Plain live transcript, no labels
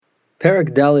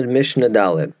Parak Daled Mishnah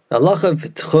Daled. Halacha of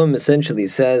Tchum essentially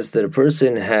says that a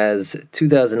person has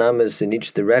 2,000 amos in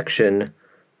each direction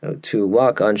to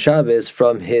walk on Shabbos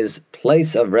from his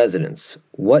place of residence.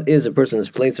 What is a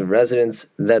person's place of residence?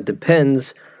 That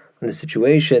depends on the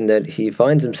situation that he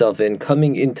finds himself in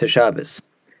coming into Shabbos.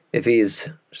 If he's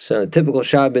on a typical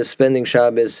Shabbos, spending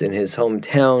Shabbos in his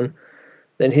hometown,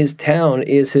 then his town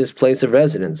is his place of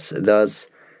residence. Thus,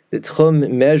 the Tchum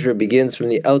measure begins from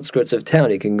the outskirts of town.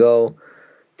 He can go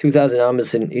 2,000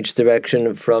 amos in each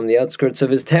direction from the outskirts of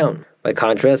his town. By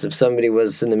contrast, if somebody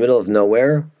was in the middle of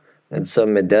nowhere, and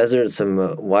some desert,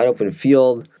 some wide open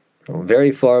field,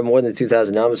 very far, more than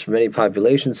 2,000 amos from any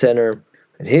population center,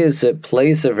 and his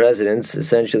place of residence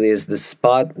essentially is the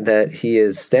spot that he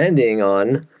is standing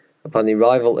on upon the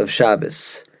arrival of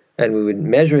Shabbos. And we would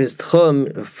measure his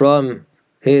Tchum from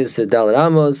his Dalet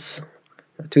Amos,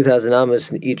 2,000 amos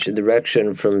in each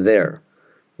direction from there.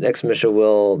 Next Mishnah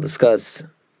will discuss a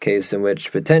case in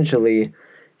which potentially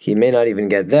he may not even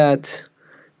get that,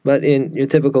 but in your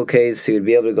typical case, he would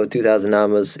be able to go 2,000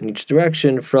 amos in each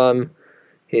direction from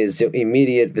his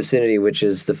immediate vicinity, which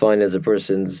is defined as a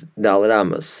person's Dalet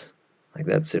Amos. Like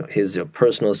that's his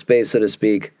personal space, so to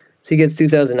speak. So he gets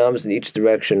 2,000 amos in each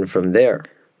direction from there.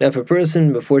 Now, if a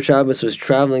person before Shabbos was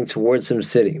traveling towards some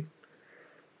city,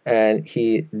 and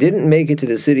he didn't make it to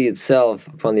the city itself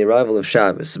upon the arrival of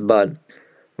Shabbos, but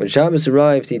when Shabbos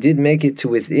arrived, he did make it to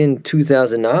within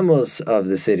 2,000 amos of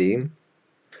the city.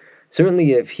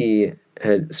 Certainly if he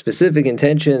had specific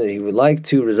intention that he would like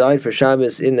to reside for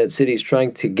Shabbos in that city he's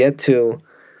trying to get to,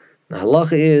 the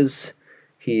halacha is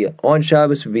he on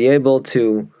Shabbos would be able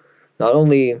to not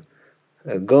only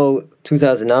go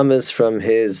 2,000 amos from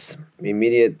his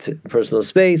immediate personal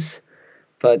space,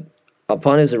 but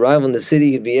upon his arrival in the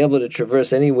city, he'd be able to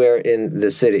traverse anywhere in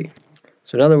the city.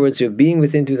 So in other words, being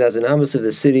within 2,000 amos of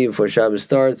the city before Shabbos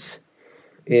starts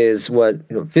is what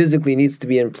physically needs to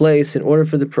be in place in order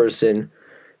for the person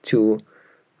to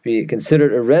be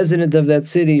considered a resident of that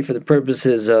city for the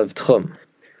purposes of Tchum.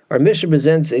 Our Mishnah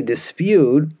presents a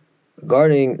dispute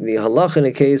regarding the halacha in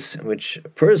a case in which a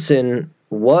person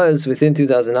was within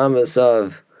 2,000 amos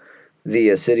of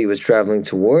the city he was traveling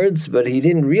towards, but he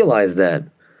didn't realize that.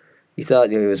 He thought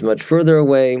he was much further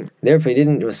away, therefore he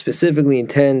didn't specifically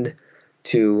intend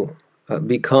to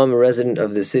become a resident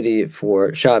of the city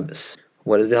for Shabbos.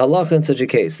 What is the halacha in such a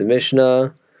case? The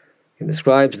Mishnah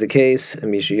describes the case,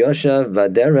 Misha Yoshav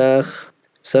Baderech.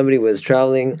 Somebody was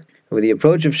traveling. With the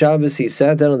approach of Shabbos, he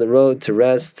sat down on the road to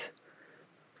rest,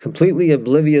 completely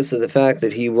oblivious of the fact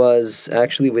that he was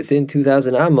actually within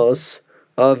 2,000 amos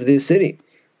of the city.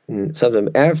 Sometime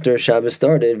after Shabbos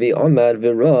started, he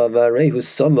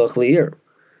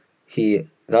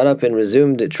got up and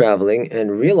resumed traveling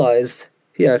and realized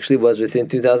he actually was within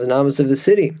 2,000 amos of the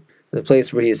city, the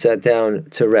place where he sat down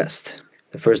to rest.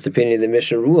 The first opinion of the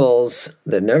Mishnah rules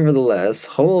that nevertheless,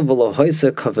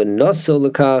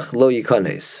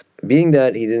 being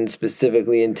that he didn't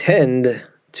specifically intend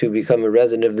to become a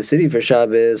resident of the city for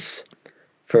Shabbos,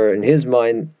 for in his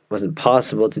mind it wasn't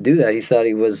possible to do that. He thought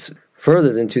he was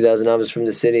further than 2,000 amos from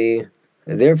the city,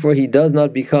 and therefore he does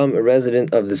not become a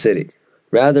resident of the city.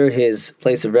 Rather, his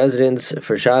place of residence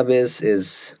for Shabbos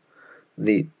is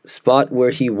the spot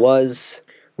where he was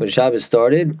when Shabbos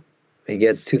started. He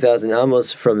gets 2,000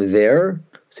 amos from there,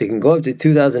 so he can go up to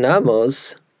 2,000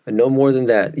 amos, and no more than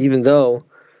that, even though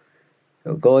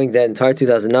going that entire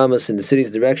 2,000 amos in the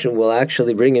city's direction will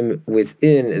actually bring him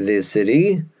within the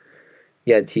city,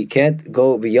 yet he can't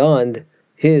go beyond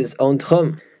his own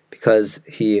Tchum, because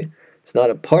he is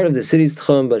not a part of the city's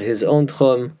Tchum, but his own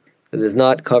Tchum that does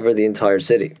not cover the entire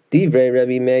city. Divrei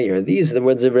Rabbi Meir, these are the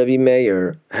words of Rabbi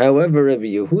Meir. However, Rabbi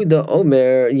Yehuda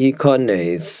Omer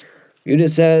Yikones. Yehuda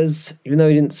says, even though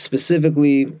he didn't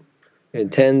specifically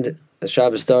intend as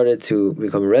Shabbos started to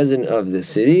become a resident of the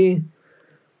city,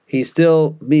 he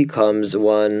still becomes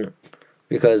one,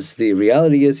 because the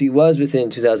reality is he was within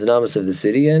 2,000 amos of the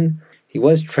city and he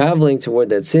was traveling toward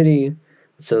that city.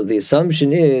 So the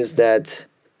assumption is that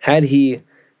had he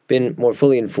been more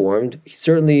fully informed, he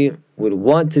certainly would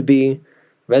want to be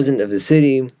resident of the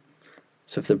city.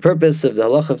 So for the purpose of the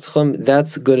halacha of Tchum,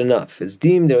 that's good enough. It's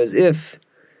deemed as if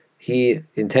he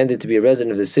intended to be a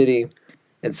resident of the city,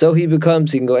 and so he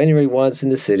becomes, he can go anywhere he wants in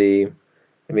the city,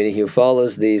 meaning he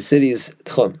follows the city's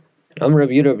Tchum.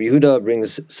 Rabbi Yehuda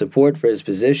brings support for his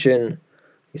position.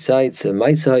 He cites a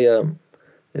Maitzahaya, and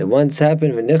it once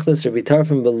happened when Nichlas Rabbi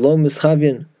Tarfon below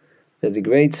Mischavian, that the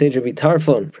great sage Rabbi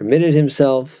Tarfon permitted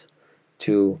himself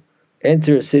to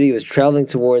enter a city he was traveling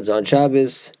towards on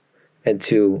Shabbos, and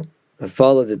to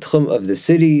follow the Tchum of the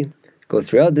city, go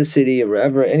throughout the city, or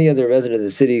wherever any other resident of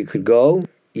the city could go,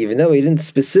 even though he didn't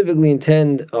specifically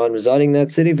intend on residing in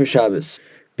that city for Shabbos,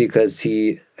 because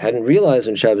he hadn't realized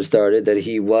when Shabbos started that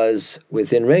he was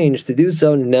within range to do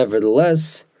so.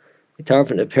 Nevertheless,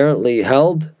 Eruvin apparently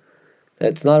held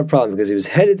that's not a problem because he was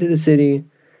headed to the city.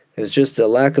 It was just a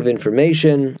lack of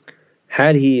information.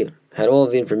 Had he had all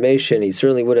of the information, he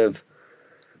certainly would have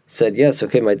said, yes,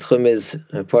 okay, my tchum is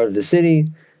a part of the city,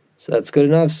 so that's good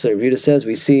enough. So Rita says,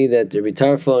 we see that the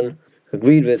Eruvin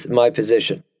agreed with my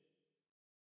position.